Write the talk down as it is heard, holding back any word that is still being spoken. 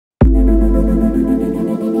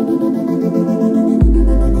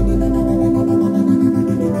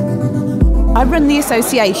I run the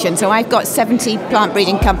association, so I've got 70 plant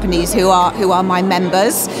breeding companies who are my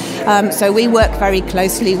members. So we work very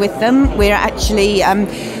closely with them. We're actually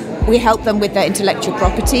we help them with their intellectual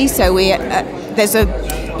property. So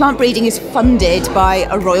plant breeding is funded by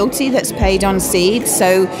a royalty that's paid on seed.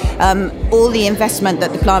 So all the investment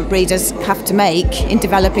that the plant breeders have to make in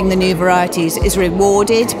developing the new varieties is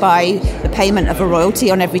rewarded by the payment of a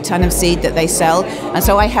royalty on every ton of seed that they sell. And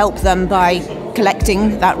so I help them by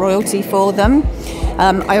collecting that royalty for them.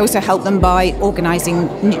 I also help them by organising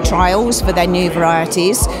trials for their new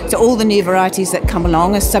varieties. So all the new varieties that come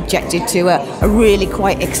along are subjected to a really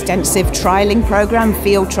quite extensive trialling programme,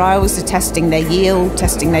 field trials, so testing their yield,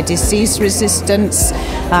 testing their disease resistance,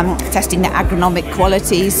 testing their agronomic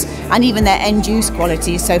qualities, and even their end-use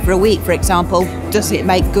qualities. So for a wheat, for example, does it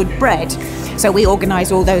make good bread? So we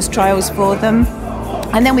organise all those trials for them.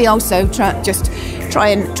 And then we also try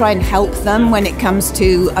and help them when it comes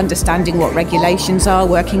to understanding what regulations are,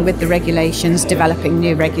 working with the regulations, developing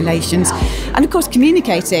new regulations, and of course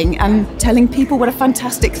communicating and telling people what a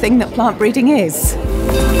fantastic thing that plant breeding is.